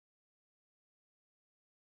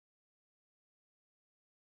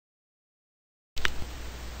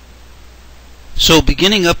So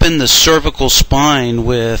beginning up in the cervical spine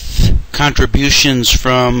with contributions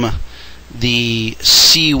from the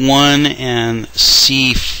C1 and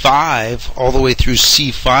C5 all the way through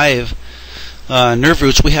C5 nerve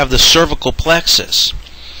roots, we have the cervical plexus.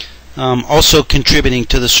 Also contributing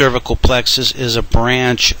to the cervical plexus is a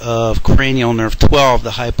branch of cranial nerve 12, the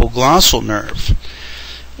hypoglossal nerve.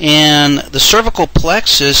 And the cervical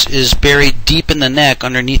plexus is buried deep in the neck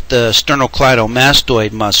underneath the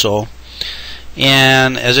sternocleidomastoid muscle.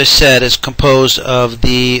 And as I said, it's composed of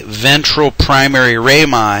the ventral primary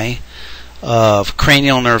rami of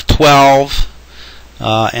cranial nerve 12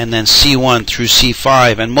 and then C1 through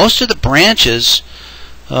C5. And most of the branches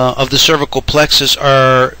of the cervical plexus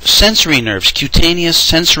are sensory nerves, cutaneous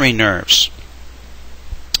sensory nerves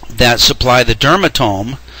that supply the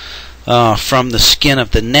dermatome from the skin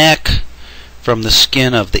of the neck, from the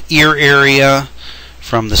skin of the ear area,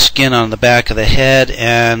 from the skin on the back of the head,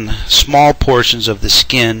 and small portions of the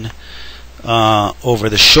skin over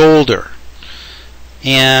the shoulder.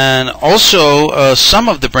 And also some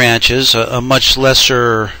of the branches, a much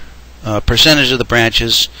lesser percentage of the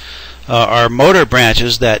branches, are motor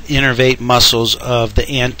branches that innervate muscles of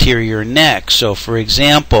the anterior neck. So for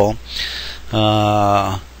example,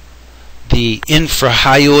 the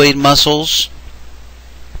infrahyoid muscles,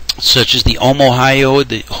 such as the omohyoid,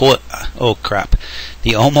 the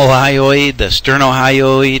omohyoid, the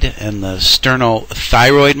sternohyoid, and the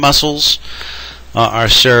sternothyroid muscles are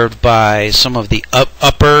served by some of the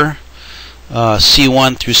upper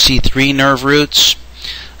C1 through C3 nerve roots.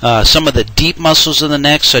 Some of the deep muscles of the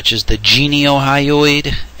neck, such as the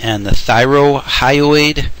geniohyoid and the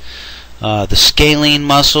thyrohyoid, the scalene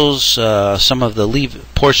muscles, some of the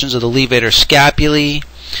portions of the levator scapulae,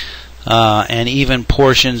 and even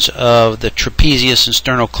portions of the trapezius and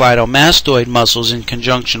sternocleidomastoid muscles in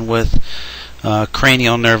conjunction with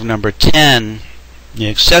cranial nerve number 10, the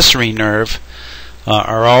accessory nerve,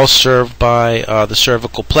 are all served by the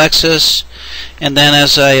cervical plexus. And then,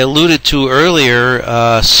 as I alluded to earlier,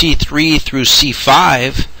 C3 through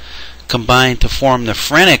C5 combine to form the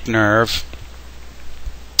phrenic nerve,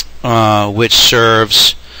 which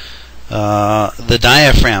serves the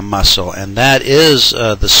diaphragm muscle, and that is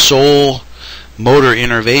the sole motor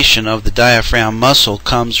innervation of the diaphragm muscle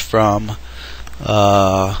comes from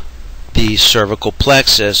the cervical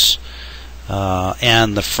plexus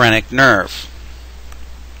and the phrenic nerve.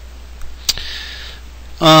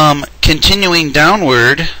 Continuing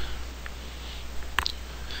downward,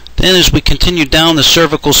 then as we continue down the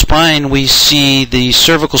cervical spine, we see the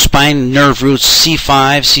cervical spine nerve roots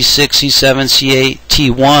C5, C6, C7, C8,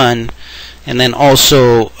 T1, and then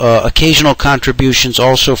also occasional contributions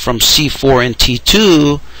also from C4 and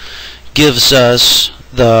T2 gives us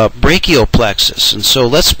the brachial plexus. And so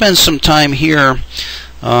let's spend some time here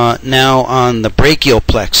now on the brachial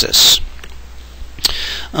plexus.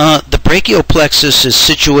 The brachial plexus is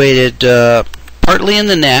situated partly in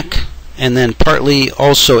the neck and then partly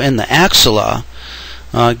also in the axilla,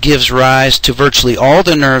 gives rise to virtually all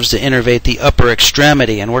the nerves that innervate the upper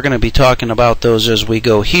extremity, and we're going to be talking about those as we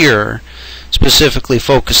go here, specifically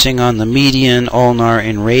focusing on the median, ulnar,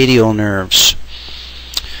 and radial nerves.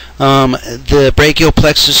 The brachial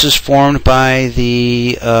plexus is formed by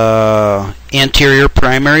the anterior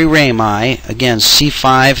primary rami, again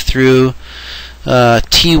C5 through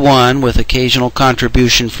T1 with occasional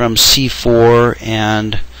contribution from C4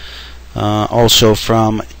 and also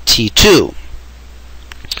from T2.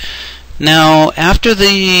 Now, after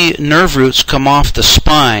the nerve roots come off the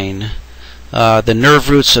spine, the nerve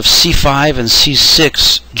roots of C5 and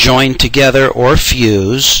C6 join together or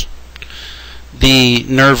fuse. The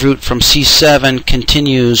nerve root from C7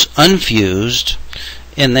 continues unfused,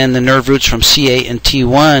 and then the nerve roots from C8 and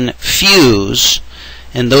T1 fuse,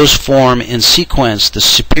 and those form in sequence the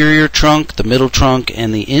superior trunk, the middle trunk,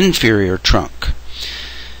 and the inferior trunk.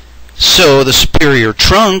 So the superior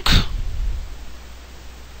trunk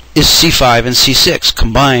is C5 and C6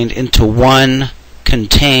 combined into one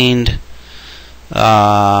contained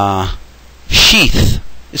sheath.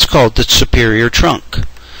 It's called the superior trunk.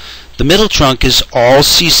 The middle trunk is all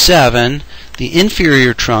C7. The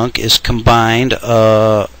inferior trunk is combined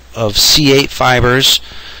of C8 fibers,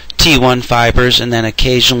 T1 fibers, and then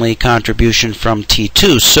occasionally contribution from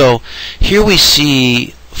T2. So here we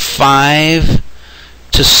see 5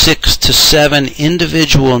 to 6 to 7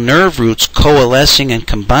 individual nerve roots coalescing and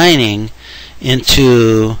combining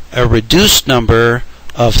into a reduced number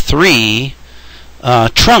of 3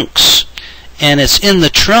 trunks. And it's in the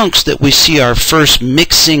trunks that we see our first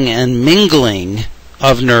mixing and mingling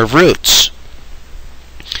of nerve roots.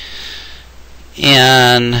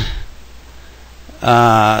 And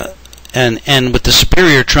and with the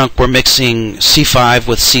superior trunk we're mixing C5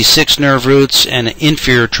 with C6 nerve roots, and the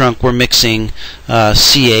inferior trunk we're mixing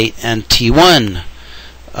C8 and T1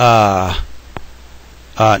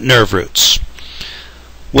 nerve roots.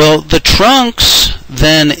 Well, the trunks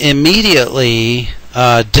then immediately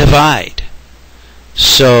divide.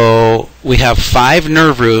 So we have 5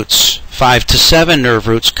 nerve roots, 5 to 7 nerve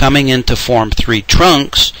roots coming in to form 3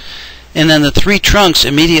 trunks, and then the 3 trunks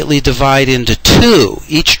immediately divide into 2.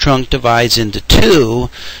 Each trunk divides into 2.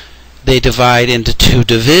 They divide into 2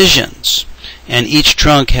 divisions, and each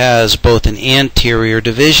trunk has both an anterior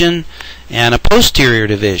division and a posterior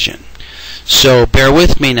division. So bear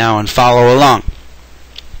with me now and follow along.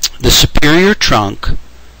 The superior trunk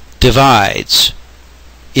divides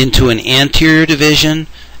into an anterior division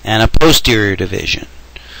and a posterior division.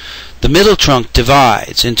 The middle trunk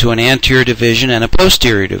divides into an anterior division and a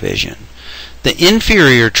posterior division. The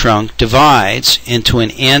inferior trunk divides into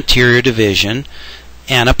an anterior division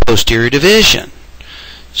and a posterior division.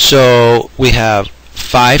 So we have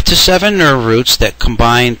 5 to 7 nerve roots that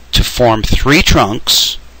combine to form 3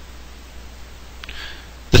 trunks.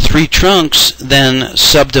 The 3 trunks then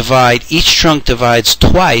subdivide. Each trunk divides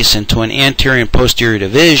twice into an anterior and posterior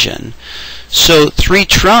division. So 3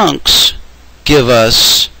 trunks give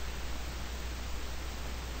us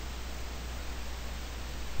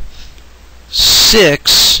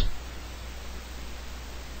 6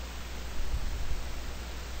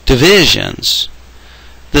 divisions.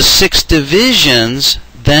 The 6 divisions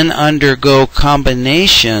then undergo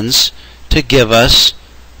combinations to give us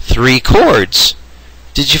 3 chords.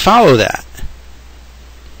 Did you follow that?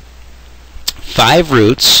 5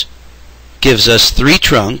 roots gives us 3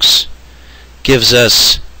 trunks, gives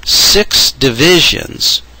us 6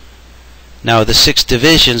 divisions. Now the 6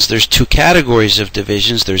 divisions, there's 2 categories of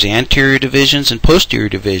divisions. There's anterior divisions and posterior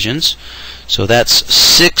divisions. So that's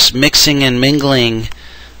 6 mixing and mingling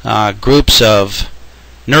groups of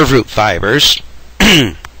nerve root fibers.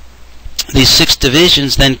 These 6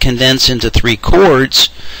 divisions then condense into 3 chords,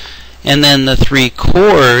 and then the 3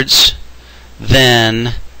 chords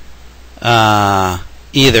then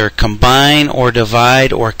either combine or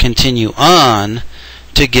divide or continue on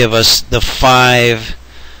to give us the 5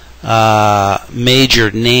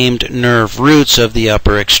 major named nerve roots of the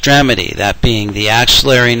upper extremity, that being the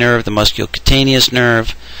axillary nerve, the musculocutaneous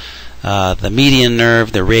nerve, the median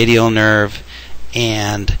nerve, the radial nerve,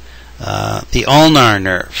 and the ulnar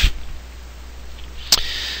nerve.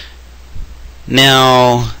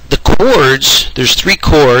 Now the chords, there's 3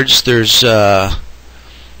 chords. There's a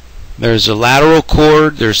lateral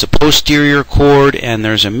chord, there's a posterior chord, and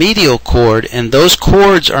there's a medial chord, and those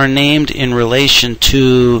chords are named in relation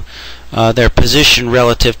to their position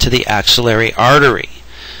relative to the axillary artery.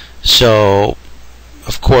 So,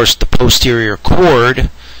 of course, the posterior chord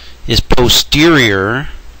is posterior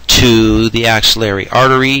to the axillary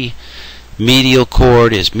artery, medial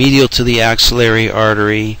chord is medial to the axillary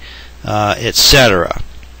artery, etc.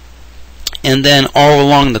 And then all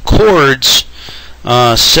along the chords,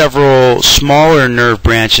 several smaller nerve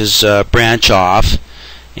branches branch off,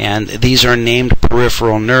 and these are named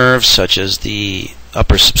peripheral nerves, such as the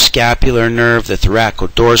upper subscapular nerve, the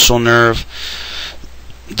thoracodorsal nerve,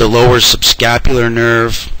 the lower subscapular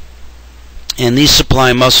nerve, and these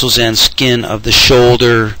supply muscles and skin of the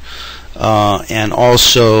shoulder and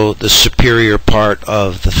also the superior part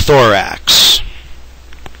of the thorax.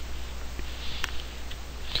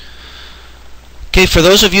 Okay, for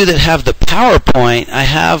those of you that have the PowerPoint, I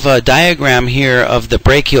have a diagram here of the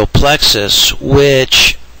brachial plexus,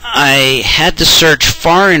 which I had to search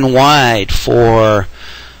far and wide for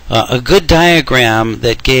a good diagram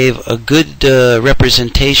that gave a good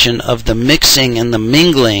representation of the mixing and the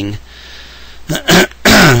mingling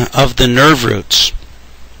of the nerve roots.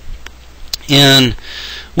 And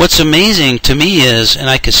what's amazing to me is, and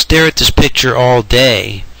I could stare at this picture all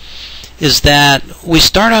day, is that we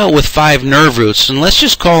start out with 5 nerve roots, and let's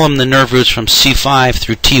just call them the nerve roots from C5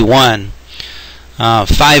 through T1,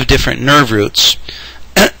 5 different nerve roots.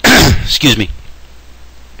 Excuse me.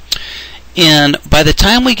 And by the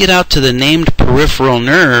time we get out to the named peripheral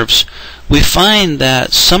nerves, we find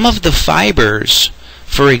that some of the fibers,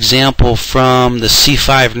 for example, from the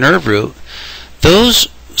C5 nerve root, those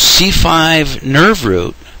C5 nerve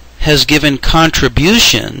root has given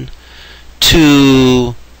contribution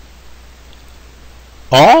to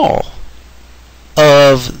all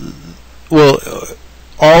of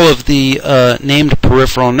the named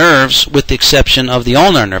peripheral nerves, with the exception of the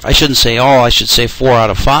ulnar nerve. I shouldn't say all, I should say 4 out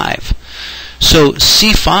of 5. So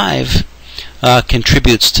C5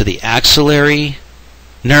 contributes to the axillary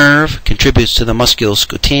nerve, contributes to the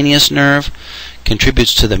musculocutaneous nerve,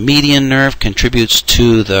 contributes to the median nerve, contributes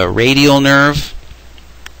to the radial nerve.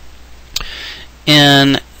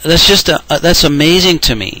 And that's just that's amazing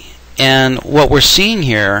to me. And what we're seeing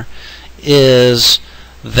here is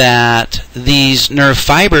that these nerve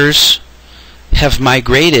fibers have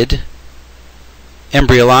migrated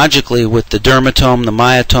embryologically with the dermatome, the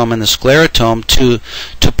myotome, and the sclerotome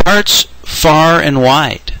to parts far and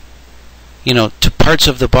wide. You know, to parts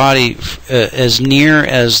of the body as near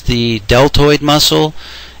as the deltoid muscle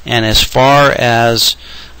and as far as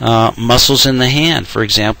muscles in the hand. For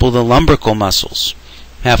example, the lumbrical muscles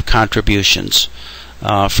have contributions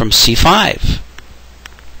from C5.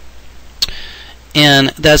 And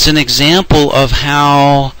that's an example of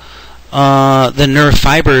how the nerve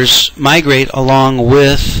fibers migrate along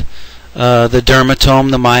with the dermatome,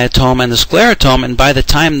 the myotome, and the sclerotome. And by the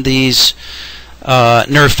time these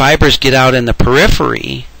nerve fibers get out in the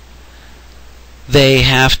periphery, they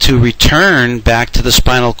have to return back to the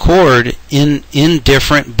spinal cord in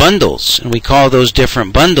different bundles. And we call those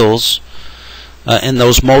different bundles, and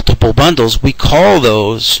those multiple bundles, we call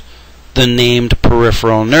those the named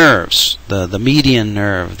peripheral nerves, the median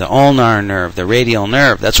nerve, the ulnar nerve, the radial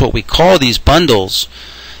nerve. That's what we call these bundles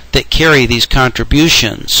that carry these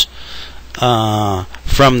contributions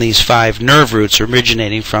from these 5 nerve roots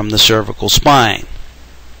originating from the cervical spine.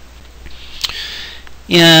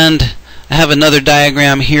 And I have another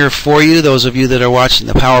diagram here for you, those of you that are watching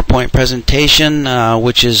the PowerPoint presentation,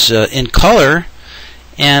 which is in color.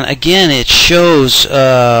 And again, it shows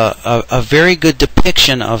a very good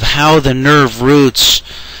depiction of how the nerve roots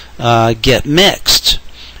get mixed.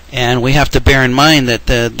 And we have to bear in mind that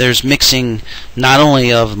there's mixing not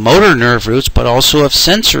only of motor nerve roots, but also of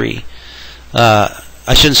sensory.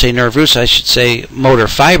 I shouldn't say nerve roots, I should say motor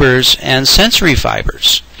fibers and sensory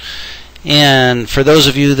fibers. And for those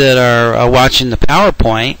of you that are watching the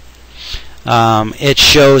PowerPoint, it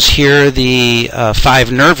shows here the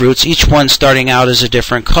 5 nerve roots, each one starting out as a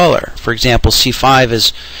different color. For example,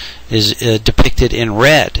 C5 is depicted in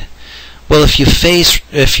red. Well, if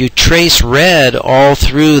you trace red all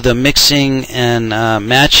through the mixing and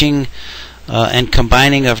matching and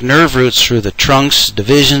combining of nerve roots through the trunks,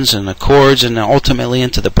 divisions, and the chords, and ultimately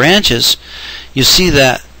into the branches, you see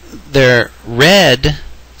that their red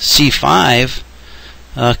C5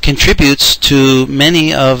 contributes to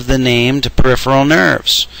many of the named peripheral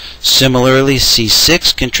nerves. Similarly,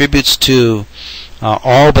 C6 contributes to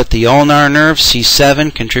all but the ulnar nerve.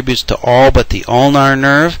 C7 contributes to all but the ulnar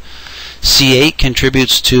nerve. C8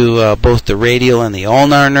 contributes to both the radial and the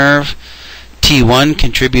ulnar nerve. T1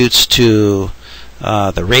 contributes to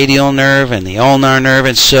the radial nerve and the ulnar nerve.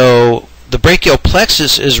 And so the brachial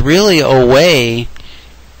plexus is really a way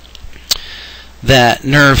that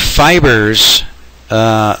nerve fibers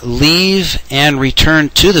leave and return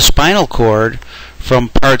to the spinal cord from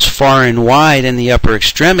parts far and wide in the upper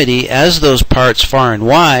extremity, as those parts far and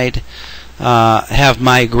wide have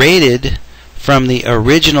migrated from the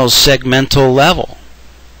original segmental level,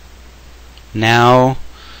 now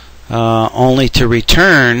only to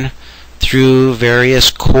return through various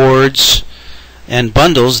chords and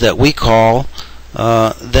bundles that we call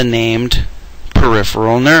the named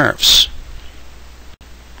peripheral nerves.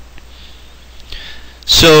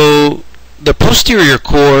 So the posterior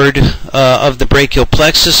cord of the brachial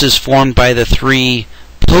plexus is formed by the 3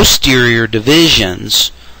 posterior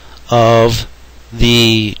divisions of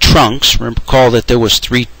the trunks. Recall that there was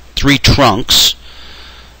three trunks,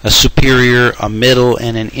 a superior, a middle,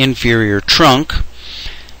 and an inferior trunk.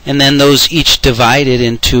 And then those each divided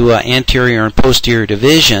into anterior and posterior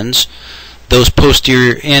divisions. Those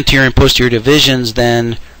anterior and posterior divisions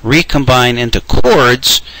then recombine into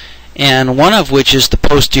chords, and one of which is the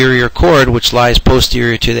posterior cord, which lies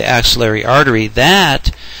posterior to the axillary artery.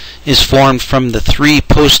 That is formed from the 3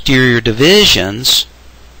 posterior divisions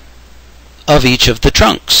of each of the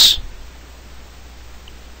trunks.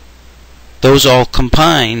 Those all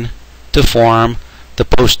combine to form the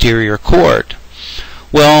posterior cord.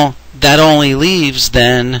 Well, that only leaves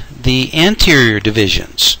then the anterior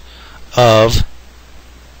divisions of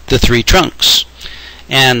the 3 trunks.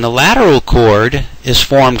 And the lateral cord is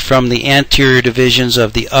formed from the anterior divisions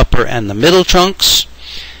of the upper and the middle trunks,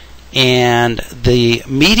 and the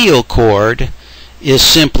medial cord is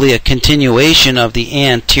simply a continuation of the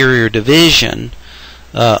anterior division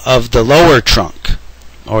of the lower trunk,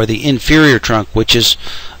 or the inferior trunk, which is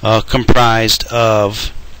comprised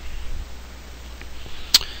of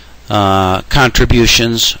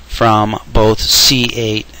contributions from both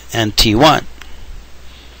C8 and T1.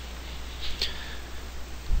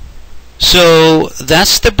 So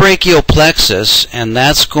that's the brachial plexus, and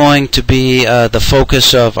that's going to be the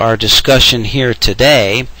focus of our discussion here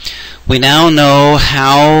today. We now know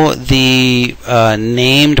how the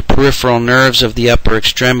named peripheral nerves of the upper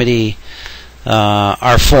extremity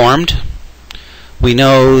are formed. We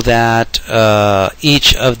know that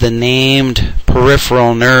each of the named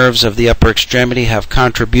peripheral nerves of the upper extremity have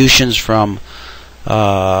contributions from 2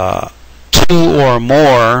 or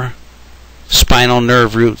more spinal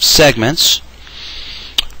nerve root segments.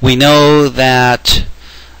 We know that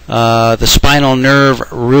the spinal nerve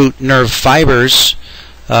root nerve fibers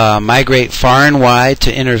migrate far and wide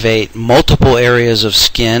to innervate multiple areas of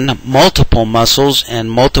skin, multiple muscles,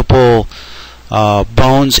 and multiple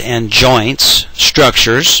bones and joints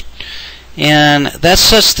structures. And that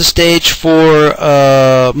sets the stage for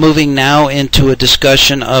moving now into a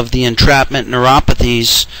discussion of the entrapment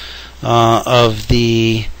neuropathies of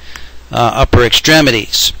the upper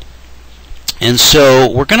extremities. And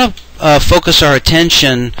so we're going to focus our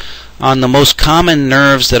attention on the most common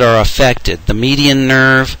nerves that are affected: the median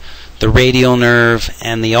nerve, the radial nerve,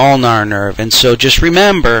 and the ulnar nerve. And so just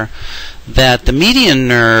remember that the median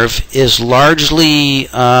nerve is largely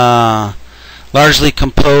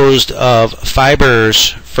composed of fibers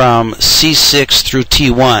from C6 through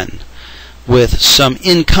T1, with some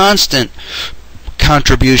inconstant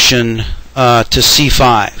contribution to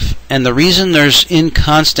C5. And the reason there's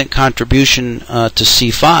inconstant contribution to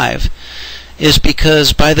C5 is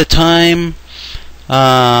because by the time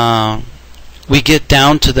we get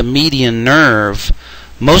down to the median nerve,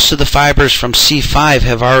 most of the fibers from C5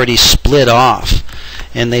 have already split off,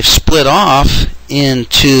 and they've split off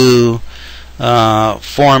into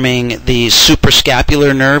forming the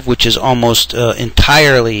suprascapular nerve, which is almost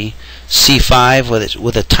entirely C5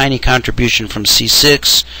 with a tiny contribution from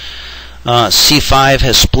C6. C5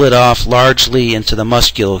 has split off largely into the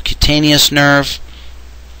musculocutaneous nerve.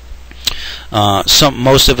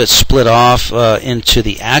 Most of it's split off into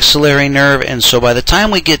the axillary nerve, and so by the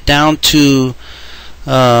time we get down to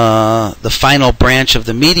the final branch of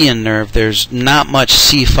the median nerve, there's not much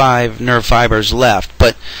C5 nerve fibers left,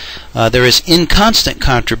 but there is inconstant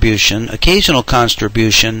contribution, occasional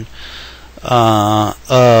contribution of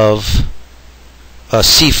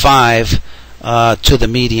C5 to the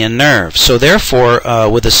median nerve. So therefore,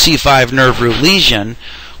 with a C5 nerve root lesion,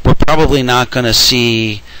 we're probably not going to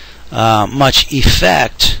see much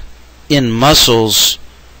effect in muscles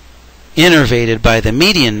innervated by the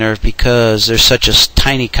median nerve, because there's such a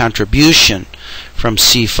tiny contribution from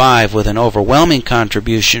C5 with an overwhelming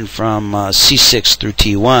contribution from C6 through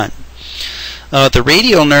T1. The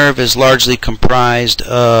radial nerve is largely comprised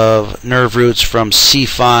of nerve roots from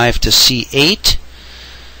C5 to C8,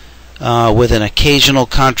 with an occasional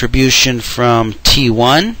contribution from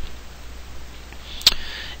T1.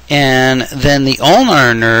 And then the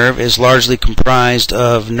ulnar nerve is largely comprised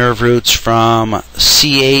of nerve roots from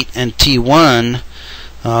C8 and T1,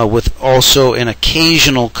 with also an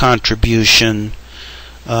occasional contribution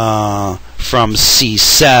from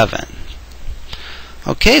C7.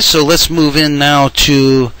 Okay, so let's move in now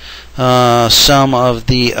to some of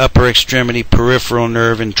the upper extremity peripheral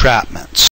nerve entrapments.